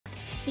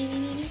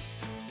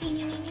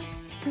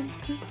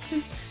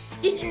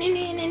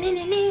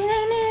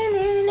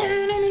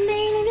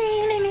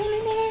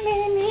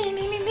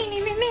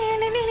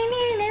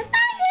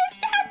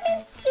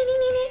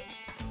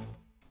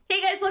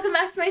Welcome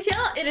back to my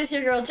channel. It is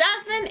your girl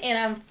Jasmine and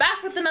I'm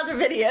back with another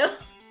video.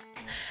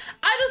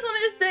 I just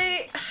wanted to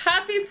say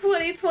happy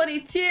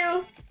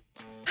 2022.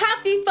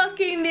 Happy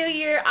fucking new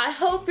year. I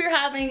hope you're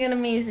having an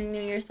amazing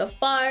new year so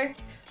far.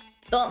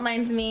 Don't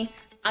mind me.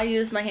 I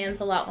use my hands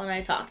a lot when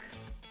I talk.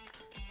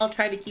 I'll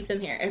try to keep them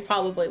here. It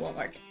probably won't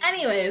work.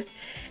 Anyways,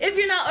 if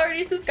you're not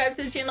already subscribed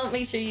to the channel,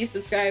 make sure you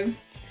subscribe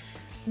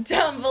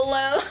down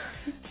below.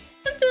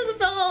 Turn the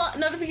bell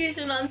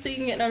notification on so you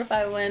can get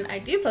notified when I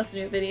do post a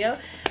new video.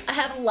 I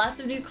have lots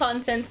of new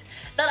content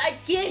that I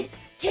can't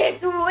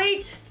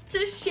wait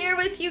to share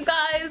with you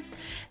guys,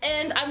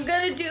 and I'm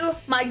gonna do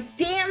my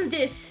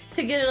damnedest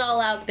to get it all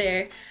out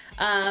there.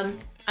 I'm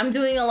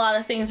doing a lot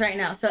of things right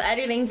now, so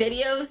editing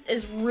videos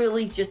is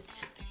really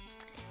just,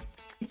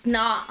 it's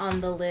not on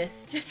the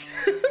list. It's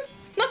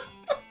not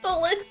on the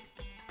list,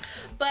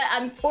 but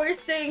I'm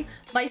forcing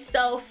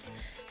myself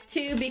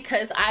to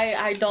because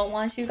I don't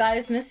want you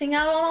guys missing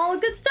out on all the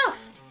good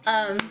stuff.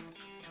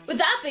 With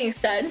that being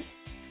said,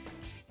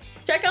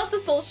 check out the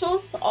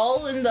socials,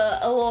 all in the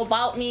little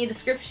about me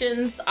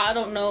descriptions. I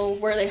don't know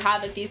where they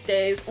have it these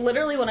days.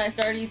 Literally when I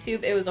started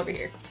YouTube, it was over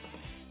here.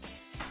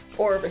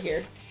 Or over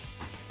here.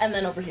 And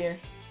then over here.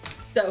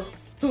 So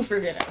who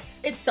friggin' knows?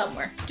 It's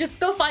somewhere.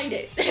 Just go find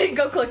it.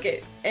 Go click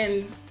it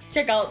and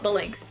check out the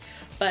links.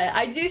 But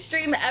I do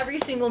stream every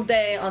single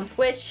day on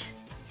Twitch.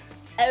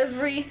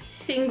 Every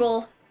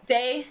single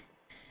day.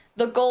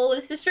 The goal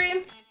is to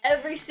stream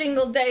every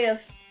single day of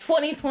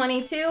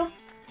 2022.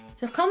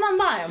 So come on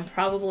by, I'm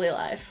probably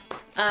live.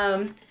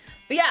 But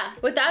yeah,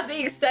 with that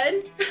being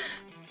said,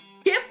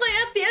 can't play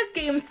FPS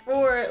games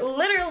for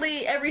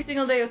literally every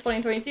single day of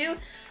 2022.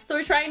 So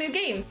we're trying new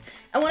games.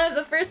 And one of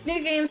the first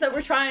new games that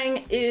we're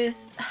trying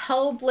is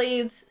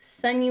Hellblade's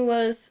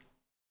Senua's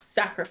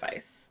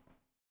Sacrifice.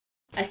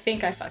 I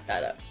think I fucked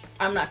that up.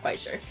 I'm not quite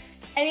sure.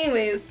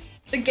 Anyways,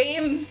 the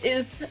game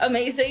is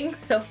amazing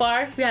so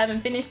far. We haven't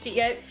finished it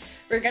yet.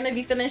 We're gonna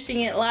be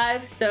finishing it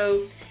live.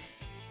 So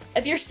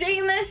if you're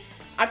seeing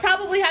this, I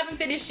probably haven't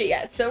finished it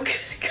yet, so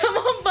come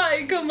on by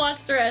and come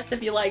watch the rest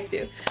if you like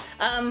to.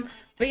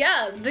 But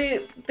yeah,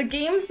 the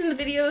games in the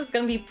video is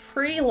gonna be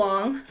pretty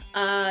long.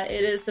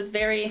 It is a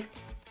very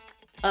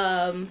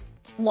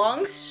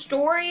long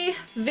story,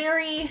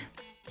 very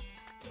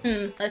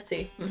let's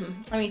see.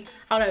 I mean,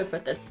 how do I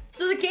put this?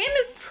 So the game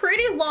is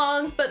pretty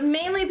long, but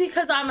mainly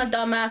because I'm a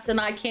dumbass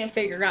and I can't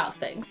figure out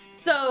things.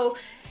 So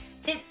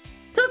it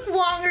took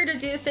longer to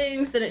do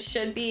things than it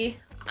should be.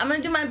 I'm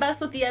gonna do my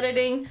best with the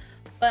editing.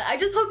 But I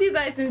just hope you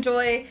guys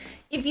enjoy.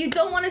 If you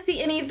don't want to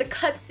see any of the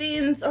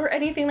cutscenes or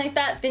anything like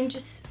that, then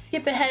just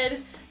skip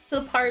ahead to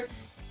the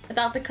parts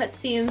without the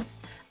cutscenes.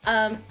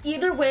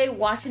 Either way,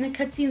 watching the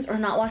cutscenes or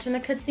not watching the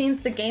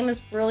cutscenes, the game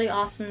is really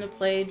awesome to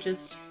play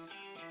just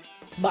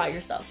by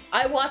yourself.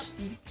 I watched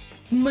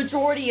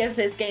majority of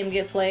this game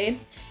get played,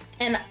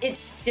 and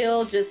it's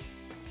still just,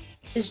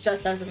 it's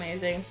just as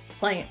amazing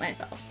playing it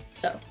myself.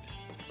 So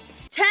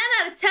 10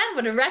 out of 10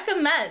 would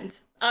recommend.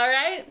 All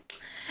right.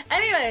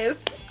 Anyways,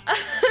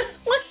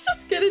 let's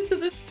just get into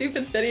this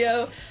stupid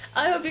video.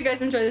 I hope you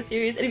guys enjoy the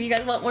series, and if you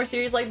guys want more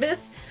series like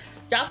this,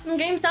 drop some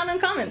games down in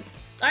the comments.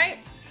 All right,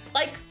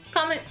 like,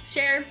 comment,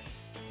 share,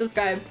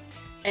 subscribe,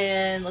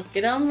 and let's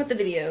get on with the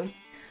video.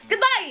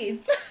 Goodbye.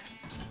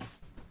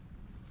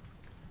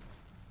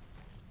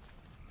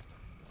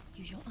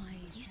 Use your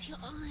eyes. Use your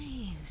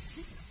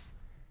eyes.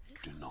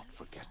 Do not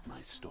forget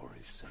my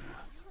stories,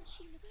 Senua,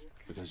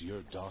 because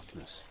your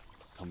darkness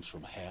comes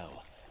from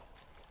hell,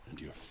 and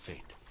your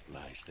fate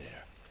lies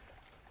there.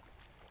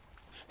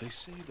 They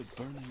say the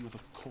burning of a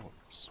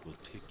corpse will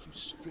take you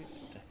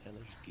straight to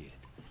Hell's Gate,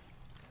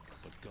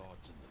 but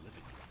God's in the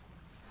living.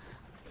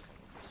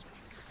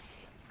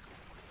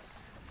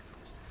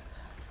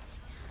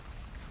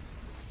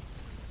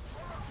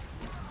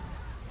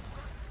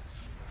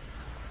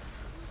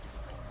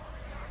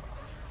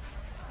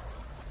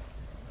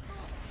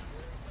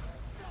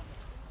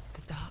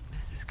 The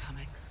darkness is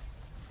coming.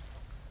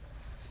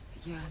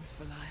 It yearns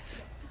for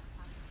life.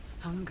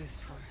 Hungers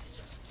for it.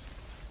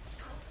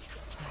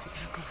 Like a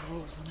pack of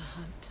wolves on a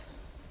hunt.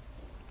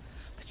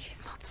 But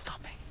she's not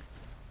stopping.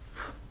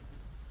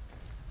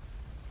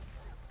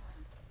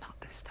 Not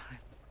this time.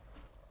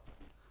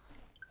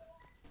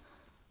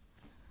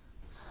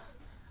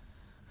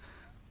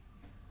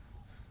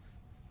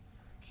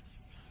 Can you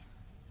see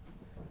it?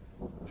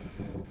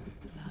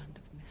 The land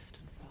of mist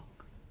and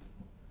fog.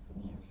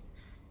 He's in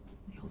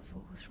there. The old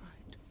fool was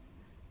right.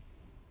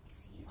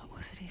 What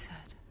was it he said?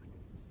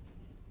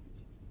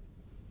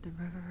 The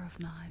river of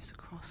knives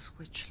across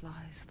which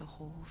lies the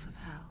halls of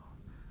hell.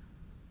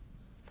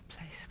 The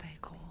place they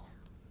call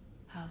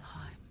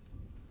Helheim.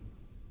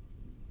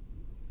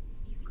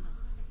 He's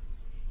lost.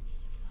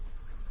 He's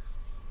lost.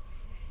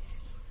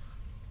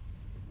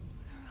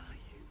 Where are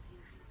you?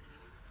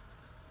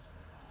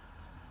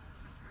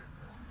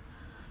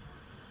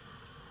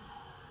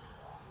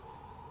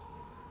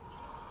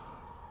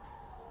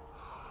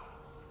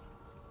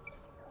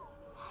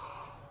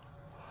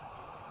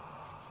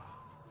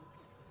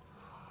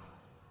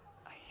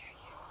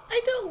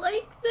 I don't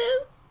like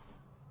this.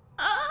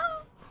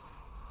 Ah.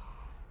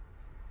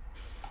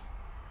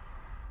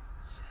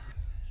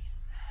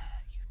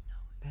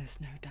 There's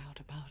no doubt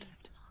about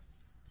it.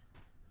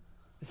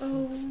 The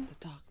Oh source of the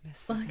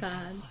darkness my is in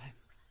God. Helheim,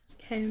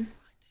 Okay. and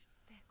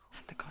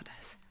the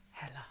goddess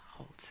Hela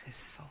holds his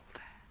soul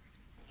there.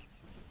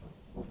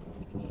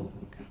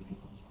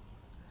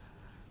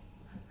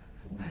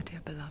 Her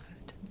dear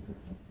beloved,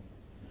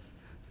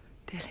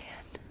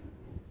 Dillian.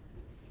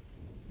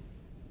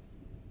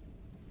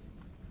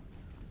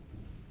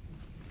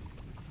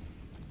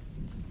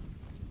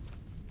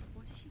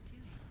 What is she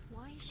doing?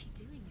 Why is she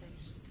doing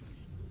this?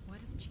 Why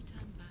doesn't she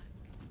turn back?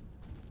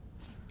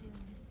 She's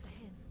doing this for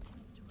him. She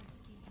wants to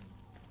rescue him.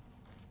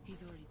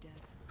 He's already dead.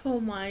 Oh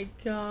my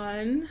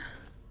God.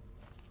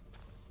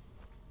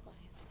 By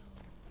his soul.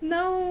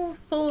 No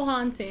soul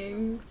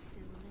hauntings.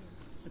 Still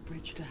lives. The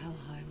bridge to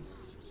Helheim.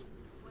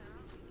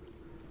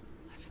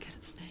 I forget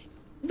its name.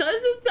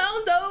 Does it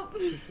sound dope?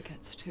 She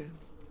forgets too,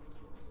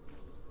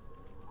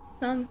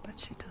 Sounds but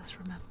she does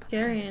remember.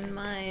 scary in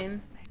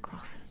mine. They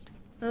cross it.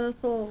 Oh,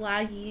 it's a little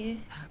laggy.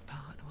 That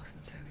part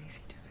wasn't so easy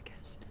to forget.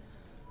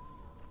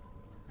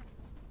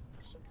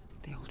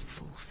 The old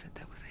fool said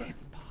there was a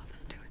hidden path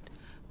into it.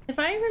 If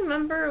I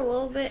remember a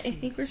little bit, I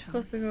think we're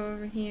supposed to go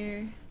over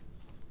here.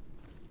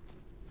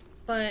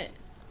 But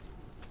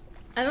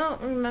I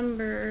don't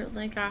remember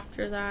like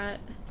after that.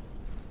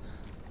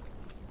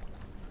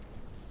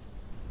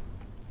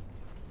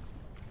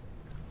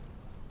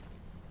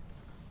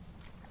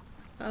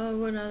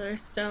 Oh, another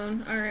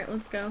stone. Alright,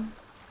 let's go.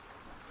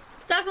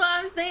 That's what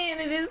I'm saying,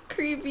 it is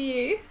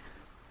creepy.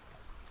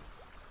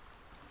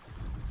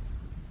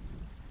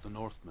 The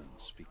Northmen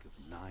speak of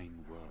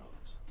 9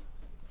 worlds.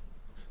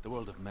 The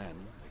world of men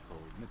they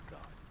call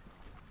Midgard.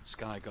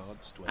 Sky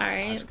gods dwell in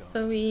Alright, Asgard.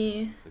 so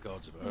we The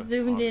gods of earth,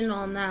 zoomed in harvest,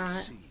 on and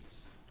that. sea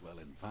dwell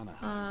in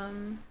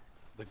Vanaheim.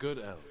 The good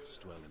elves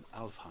dwell in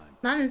Alfheim.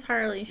 Not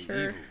entirely The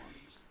sure evil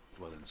ones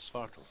dwell in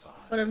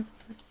Svartalfheim. what I'm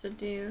supposed to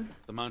do.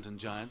 The mountain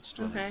giants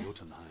dwell Okay. in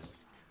Jotunheim.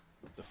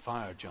 The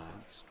fire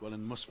giants dwell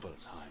in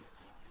Muspelheim.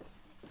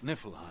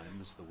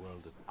 Niflheim is the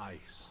world of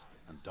ice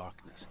and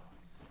darkness.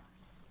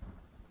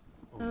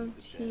 Oh, Only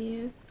the dead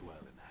jeez. dwell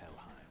in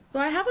Helheim, Do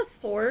I have a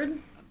sword?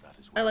 and that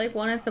is I where like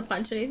wanted to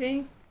punch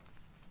anything.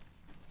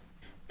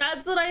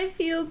 That's what I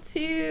feel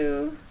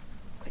too.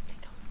 Quickly,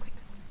 Tom, quick.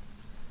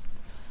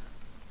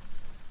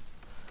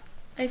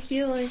 I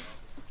feel like,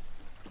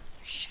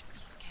 You should be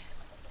scared.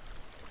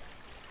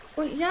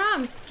 well, yeah,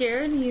 I'm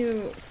scared.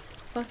 You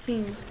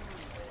fucking.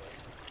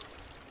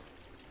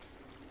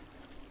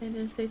 I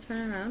didn't say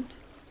turn around.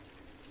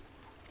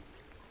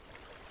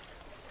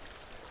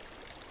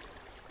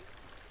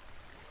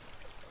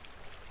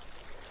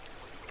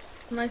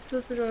 Am I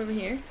supposed to go over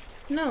here?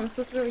 No, I'm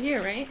supposed to go over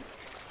here, right?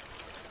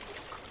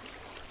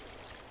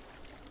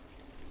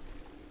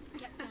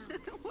 Get down.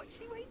 What's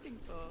she waiting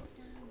for?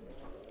 Do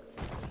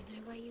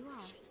you know where you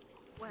are?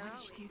 Why did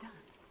she do that?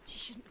 She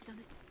shouldn't have done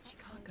it. She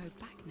can't go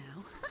back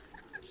now.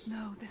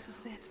 No, this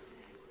is it.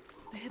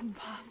 The hidden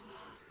path.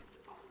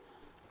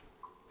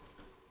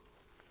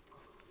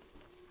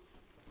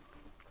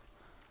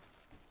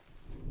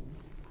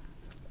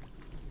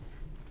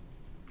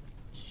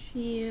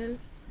 She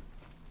is.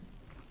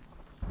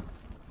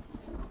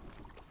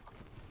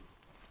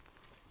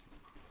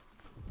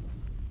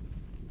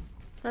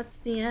 That's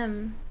the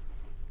M.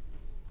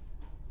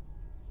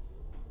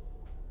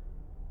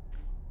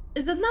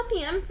 Is it not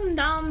the M from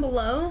down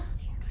below?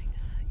 He's going to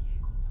hurt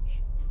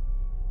you.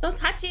 Don't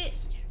touch it.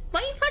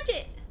 Why you touch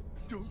it?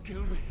 Don't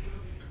kill me.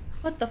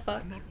 What the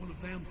fuck? I'm not one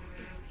of them.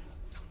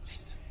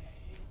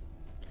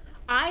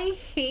 I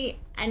hate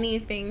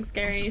anything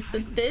scary. So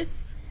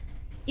this,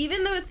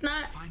 even though it's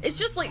not, it's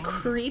just like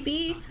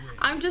creepy.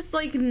 I'm just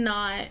like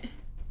not.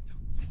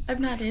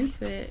 I'm not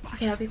into it.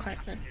 Okay, I'll be quiet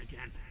for.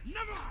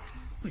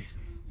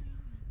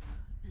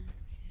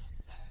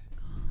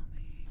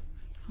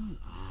 Who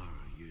are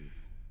you?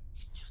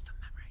 It's just a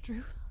memory.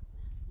 Druth?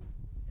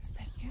 Is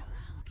that you?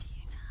 How do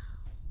you know?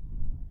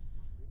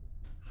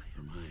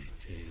 For my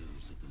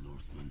tales of the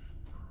Northmen,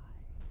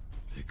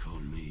 they call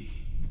me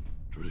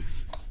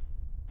Druth.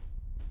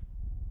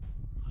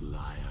 A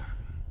liar.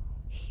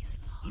 He's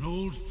lost. An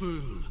old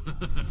fool.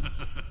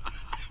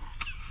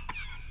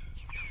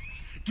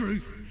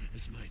 Truth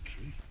is my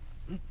truth.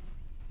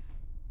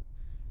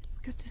 It's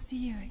good to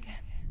see you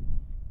again.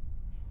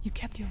 You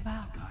kept your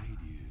vow. Guide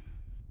you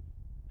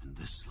in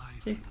this life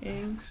Just and the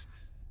kidding. next.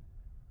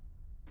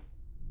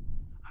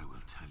 I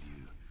will tell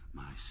you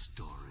my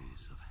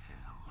stories of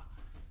hell.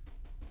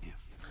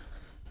 If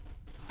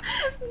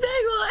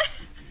Big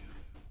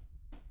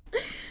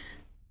one.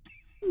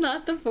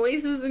 Not the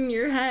voices in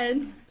your head.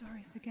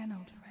 Stories again,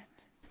 old friend.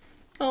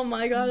 Oh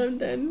my god, I'm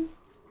dead.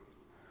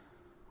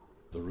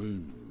 the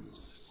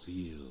runes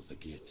seal the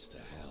gates to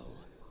hell,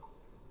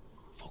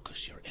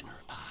 focus your inner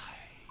eye.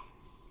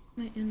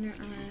 My inner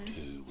You eye.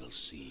 too will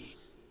see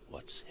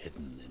what's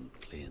hidden in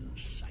plain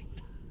sight.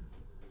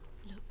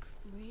 Look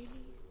really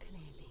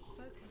clearly.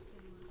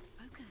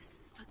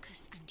 Focus,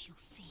 Focus and you'll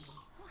see.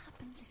 What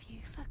happens if you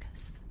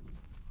focus?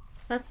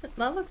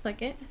 That looks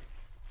like it.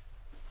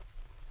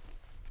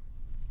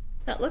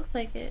 That looks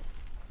like it.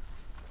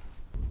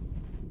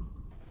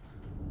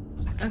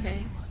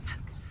 Okay.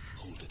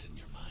 Hold it in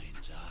your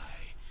mind's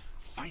eye.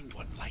 Find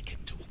one like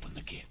it to open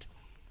the gate.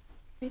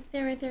 Right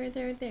there, right there, right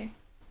there, right there.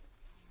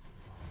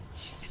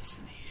 It's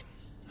near.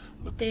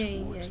 Look There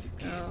towards you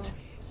the go. gate.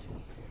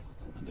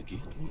 And the gate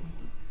will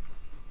open.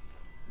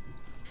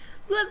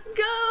 Let's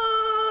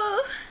go!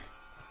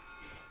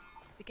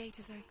 The gate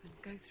is open.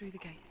 Go through the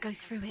gate. Go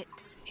through it.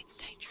 It's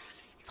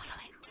dangerous. Follow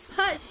it.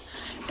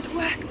 Hush! It's gonna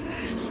work. I'm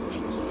gonna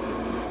take you.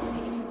 It's not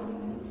safe.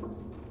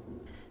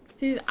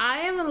 Dude, I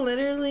am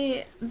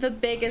literally the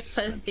biggest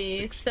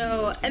pussy,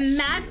 so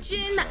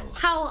imagine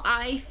how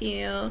I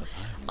feel.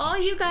 All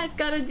you guys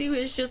gotta do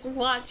is just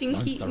watch and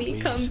keep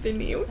me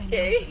company,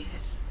 okay?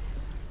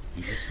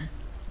 You listen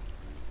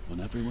when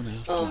everyone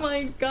else. Oh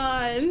my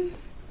god.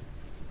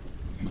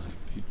 My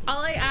people.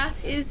 All I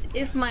ask is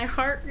if my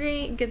heart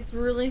rate gets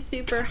really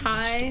super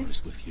high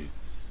With you.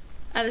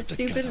 at a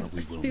Together we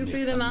will stupid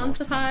make the amounts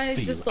of Northmen high,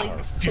 feel just like our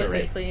flip fury.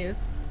 it,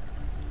 please.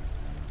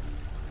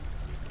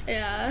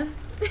 Yeah.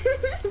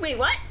 Wait,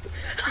 what?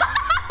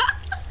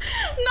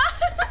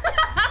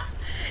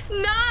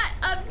 Not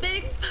a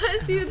big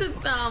pussy with a.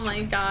 Oh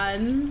my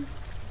god.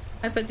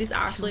 My pussy's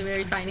actually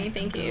very tiny,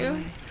 thank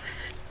you.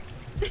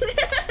 They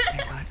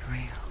weren't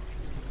real.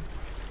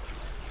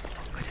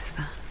 What is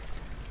that?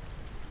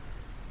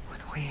 When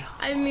we are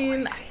I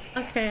mean, always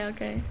here.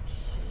 okay.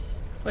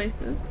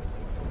 Voices.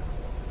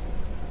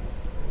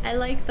 I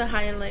like the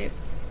highlights.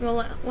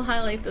 We'll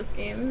highlight this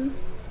game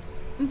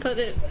and put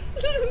it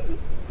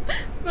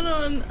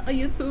on a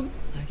YouTube.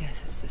 I guess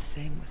it's the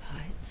same with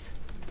heights.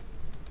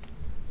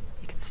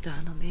 You can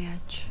stand on the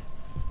edge,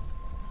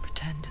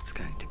 pretend it's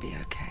going to be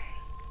okay.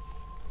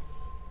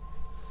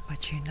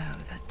 But you know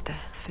that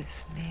death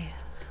is near,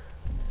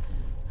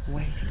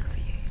 waiting for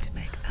you to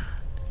make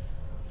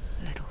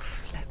that little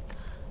slip.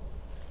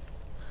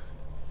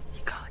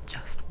 You can't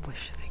just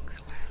wish things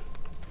away.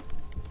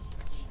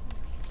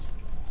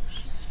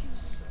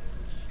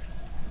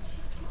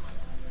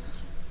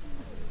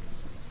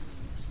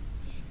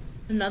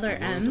 Another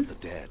The world M. of the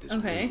dead is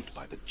Okay. ruled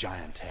by the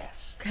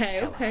giantess. Okay,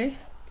 Hela, okay.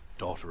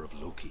 daughter of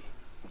Loki.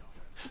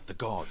 The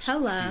gods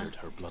Hela. feared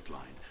her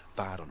bloodline,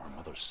 bad on her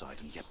mother's side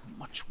and yet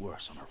much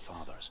worse on her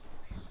father's.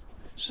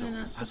 So, Am I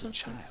not as a supposed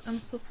to- child, I'm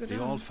supposed to go the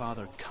down.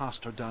 All-Father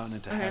cast her down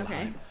into Okay,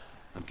 Helheim okay.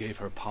 and gave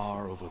her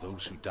power over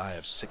those who die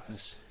of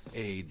sickness,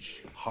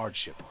 age,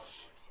 hardship,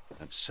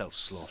 and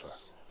self-slaughter.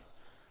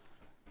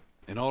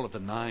 In all of the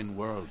 9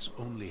 worlds,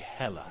 only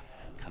Hela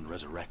can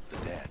resurrect the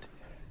dead.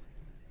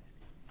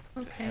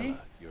 To Okay.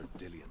 Hela, your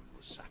Dillion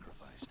was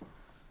sacrificed,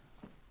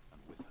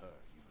 and with her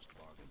you must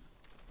bargain.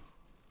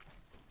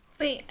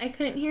 Wait, I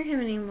couldn't hear him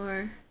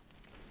anymore.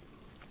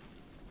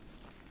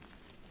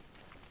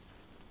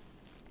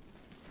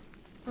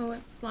 Oh,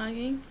 it's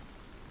lagging.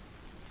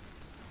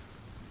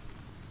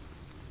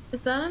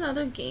 Is that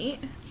another gate?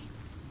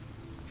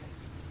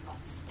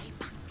 Stay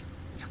back.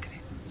 Look at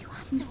it. You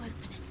have to open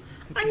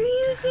it. I'm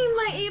using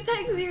my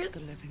apex ears. The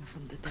living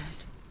from the dead.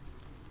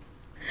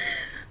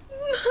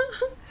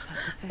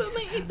 But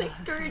my apex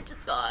courage is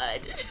gone.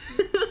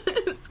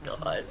 It's gone.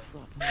 Rotten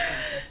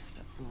goddess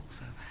that walks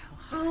over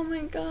Helheim. Oh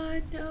my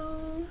god,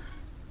 no.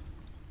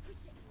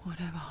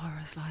 Whatever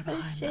horrors lie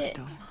behind Push that it.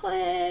 door.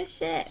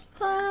 Push it.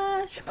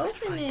 Push. must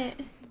Open find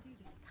it.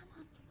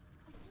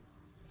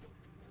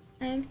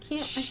 I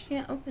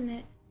can't open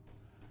it.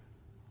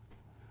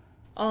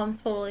 Oh, I'm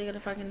totally gonna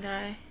fucking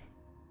die.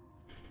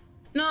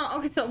 No,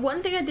 okay, so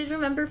one thing I did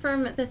remember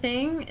from the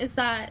thing is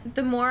that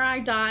the more I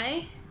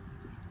die,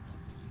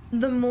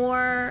 the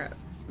more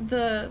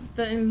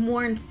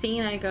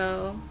insane I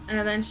go, and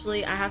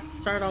eventually I have to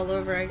start all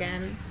over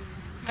again.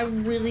 I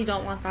really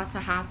don't want that to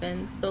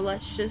happen, so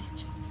let's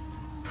just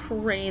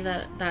pray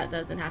that that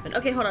doesn't happen.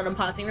 Okay, hold on, I'm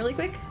pausing really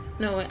quick.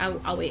 No, wait,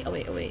 I'll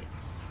wait.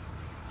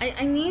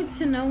 I need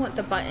to know what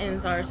the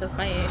buttons are to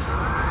fight.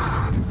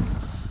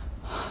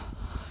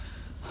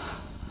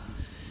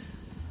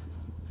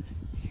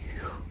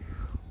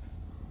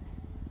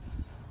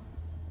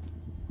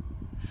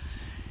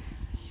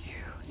 You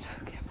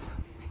took him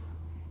from me.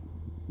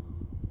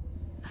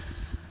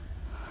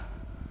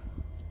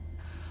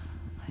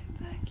 I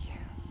beg you.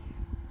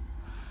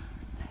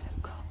 Let him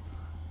go.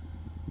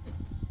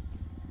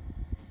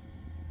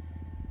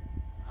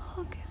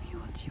 I'll give you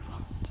what you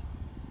want.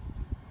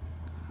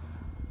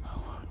 I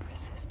won't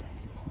resist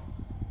anymore.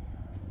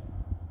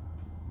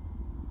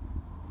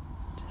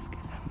 Just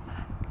give him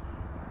back.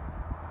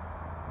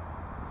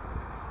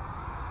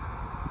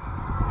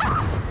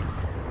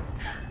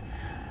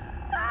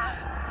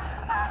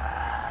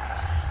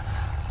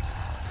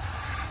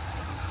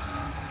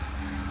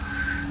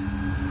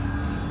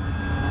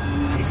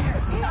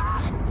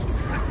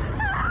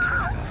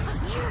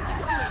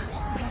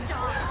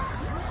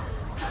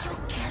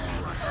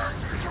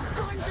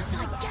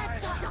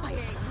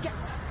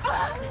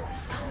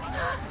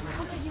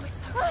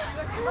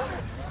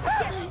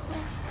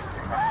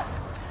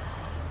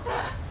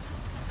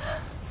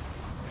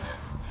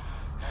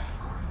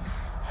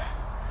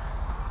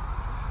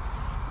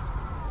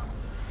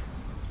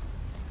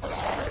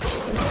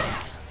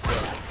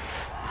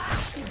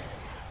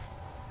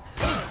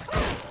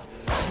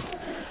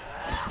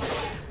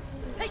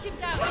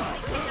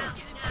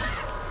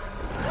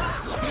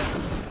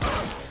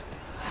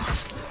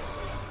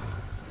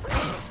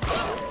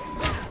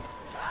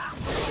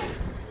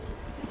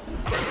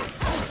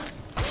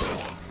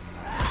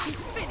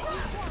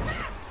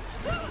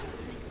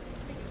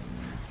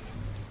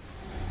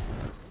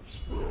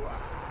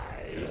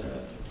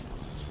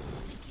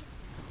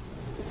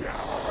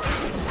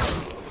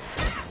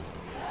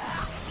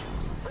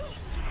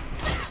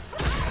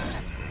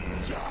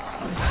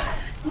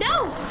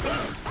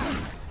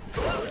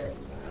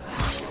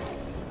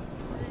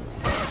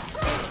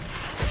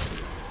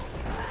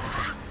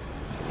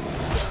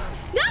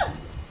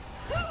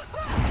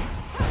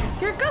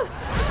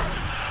 ghost.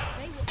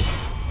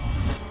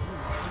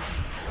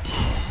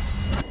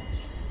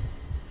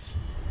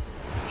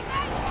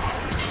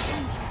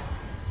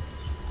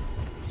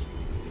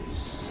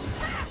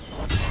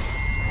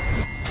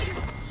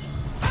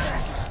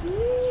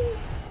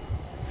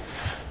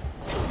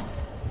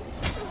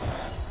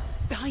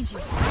 Behind you.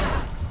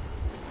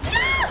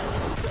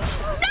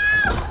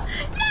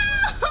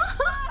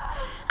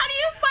 How do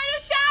you fight a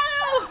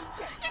shadow?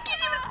 You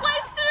can't even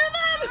slice through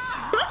them.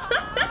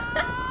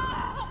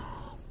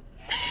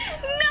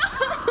 No.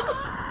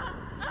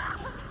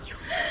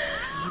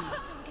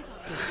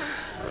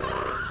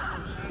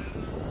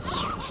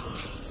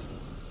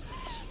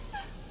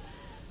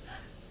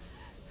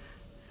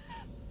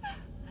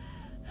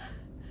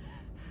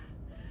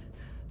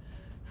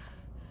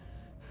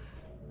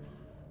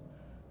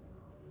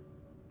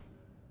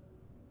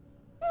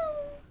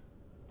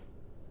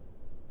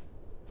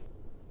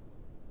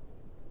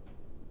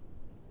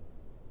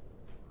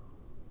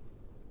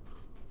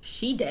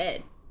 She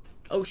dead.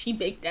 Oh, she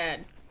big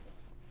dead.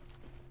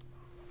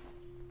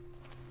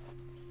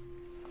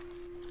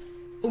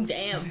 Oh,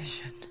 damn.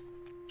 Vision.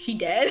 She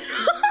dead?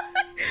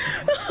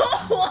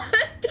 What?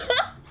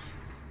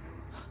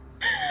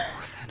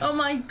 Oh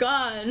my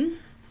god.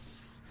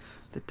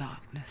 The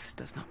darkness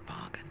does not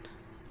bargain.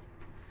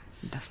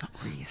 It does not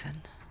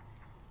reason.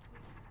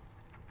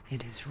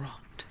 It is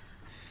wrought.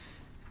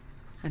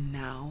 And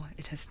now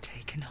it has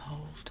taken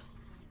hold.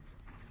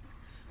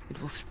 It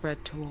will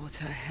spread towards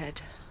her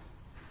head,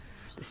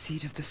 the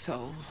seat of the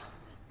soul,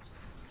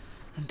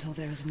 until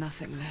there is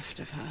nothing left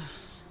of her.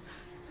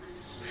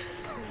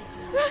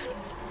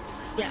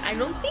 Yeah, I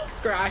don't think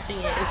scratching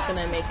it is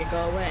gonna make it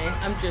go away.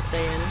 I'm just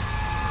saying.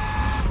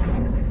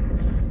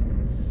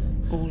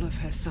 All of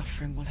her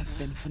suffering will have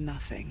been for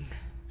nothing.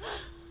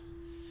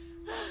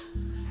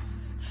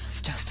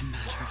 It's just a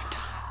matter of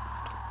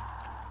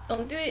time.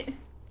 Don't do it.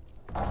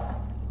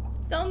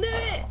 Don't do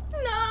it.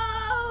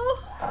 No.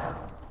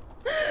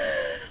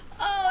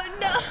 Oh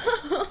no.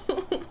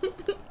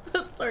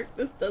 The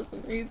darkness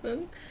doesn't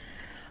reason.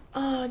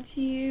 Oh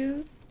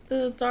jeez.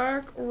 The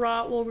dark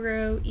rot will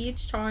grow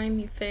each time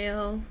you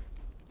fail.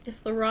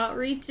 If the rot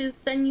reaches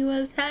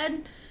Senua's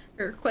head,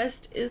 your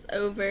quest is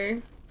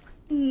over.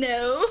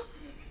 No.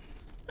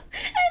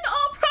 And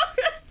all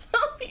progress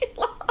will be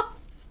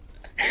lost.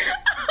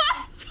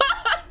 I'm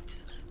fucked.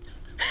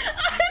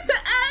 I'm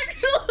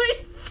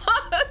actually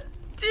fucked,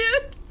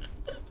 dude.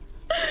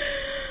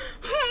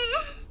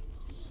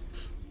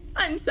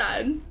 I'm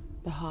sad.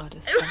 The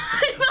hardest.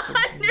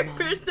 I'm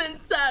 100%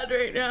 sad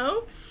right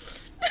now.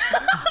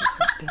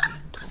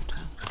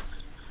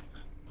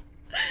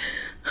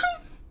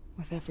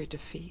 With every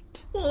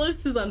defeat, Well,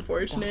 this is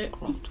unfortunate.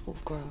 dark rot will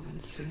grow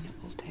and soon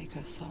it will take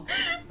her soul.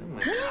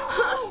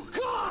 Oh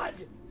God!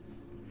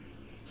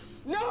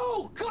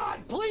 No,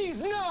 God,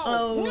 please, no!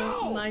 Oh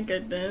No! my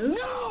goodness.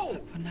 No!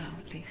 For now,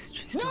 at least,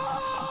 she still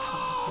has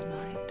control of her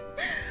mind.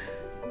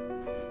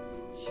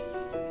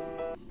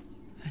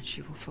 And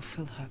she will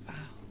fulfill her vow,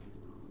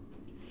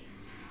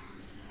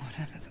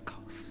 whatever the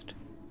cost.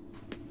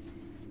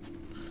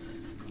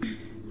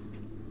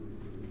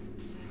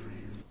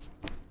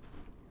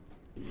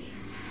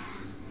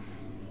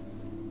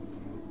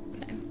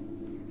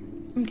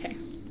 Okay.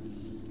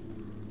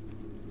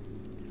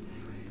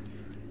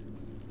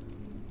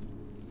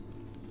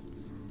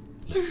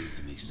 Listen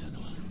to me,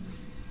 Senua.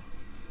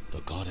 The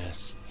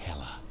goddess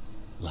Hela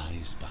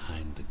lies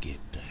behind the gate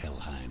to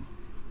Helheim.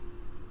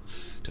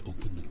 To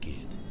open the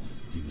gate,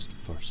 you must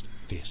first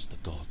face the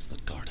gods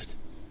that guard it.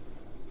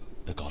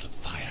 The god of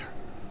fire,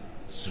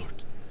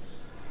 Zurt,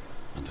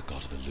 and the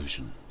god of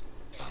illusion,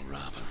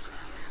 Valravan.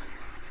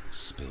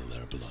 Spill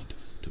their blood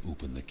to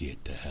open the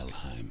gate to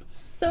Helheim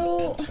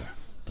So, and enter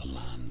the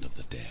land of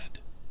the dead.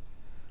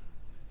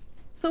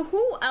 so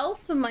who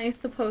else am I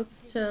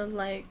supposed to,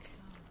 like...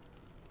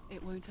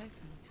 It won't open.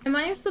 Am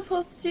I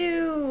supposed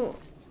to...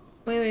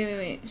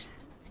 Wait.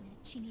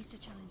 She needs to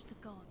challenge the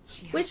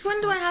gods. Which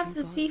one do I have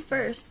to see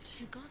first?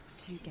 Two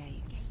gods. Two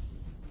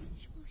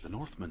gates. The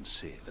Northmen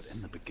say that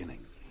in the beginning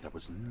there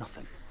was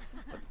nothing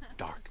but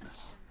darkness.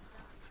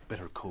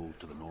 Bitter cold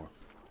to the north,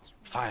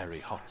 fiery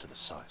hot to the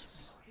south.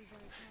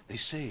 They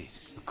say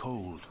the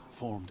cold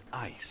formed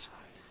ice,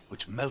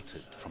 which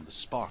melted from the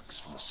sparks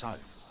from the south.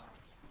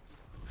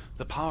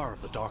 The power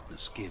of the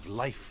darkness gave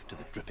life to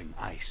the dripping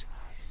ice,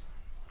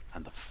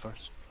 and the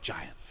first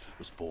giant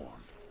was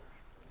born,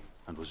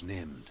 and was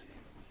named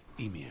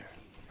Ymir.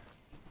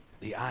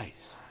 The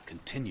ice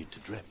continued to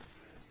drip,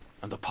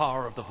 and the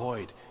power of the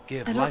void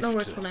gave I life don't know to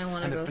which it, one I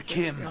want to and go it through,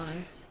 became to be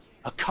honest.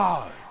 a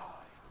cow,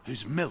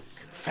 whose milk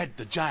fed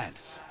the giant.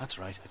 That's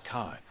right, a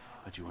cow.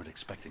 But you weren't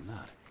expecting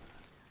that.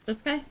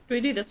 This guy? Do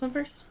we do this one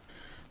first?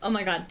 Oh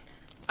my god.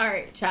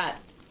 Alright, chat.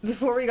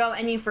 Before we go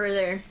any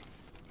further.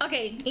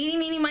 Okay, eeny,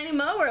 meeny, miny,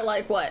 mo, or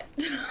like what?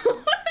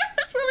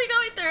 What's really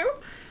going through?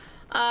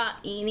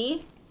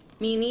 Eeny,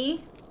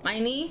 meeny,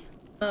 miny,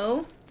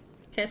 mo,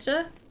 catch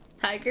a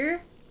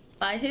tiger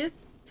by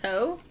his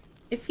toe.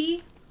 If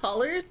he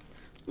hollers,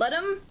 let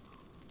him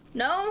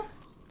know.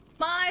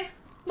 My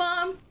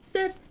mom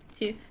said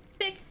to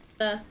pick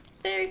the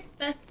very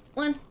best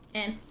one,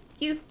 and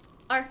you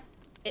are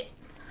it.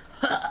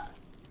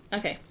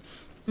 Okay,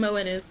 my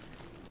win is